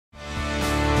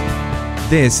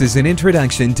This is an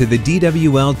introduction to the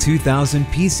DWL-2000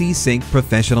 PC Sync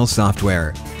professional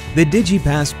software. The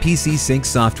Digi-Pas PC Sync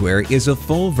software is a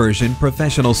full-version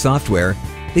professional software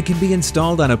that can be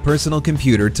installed on a personal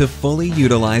computer to fully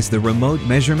utilize the remote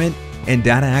measurement and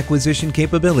data acquisition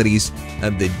capabilities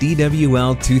of the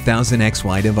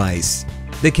DWL-2000XY device.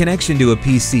 The connection to a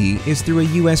PC is through a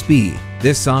USB.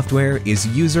 This software is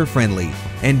user-friendly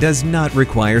and does not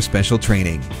require special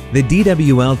training. The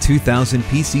DWL-2000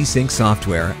 PC Sync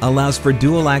software allows for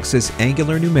dual-axis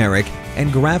angular numeric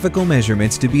and graphical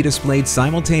measurements to be displayed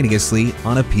simultaneously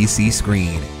on a PC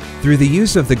screen. Through the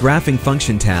use of the graphing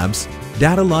function tabs,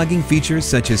 data logging features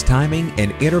such as timing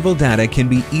and interval data can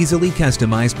be easily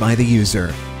customized by the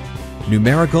user.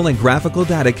 Numerical and graphical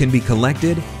data can be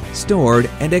collected, stored,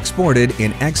 and exported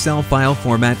in Excel file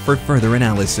format for further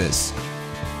analysis.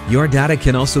 Your data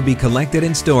can also be collected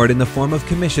and stored in the form of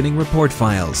commissioning report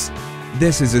files.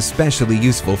 This is especially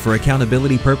useful for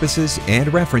accountability purposes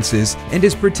and references and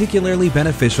is particularly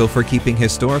beneficial for keeping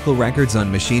historical records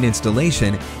on machine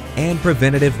installation and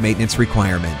preventative maintenance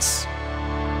requirements.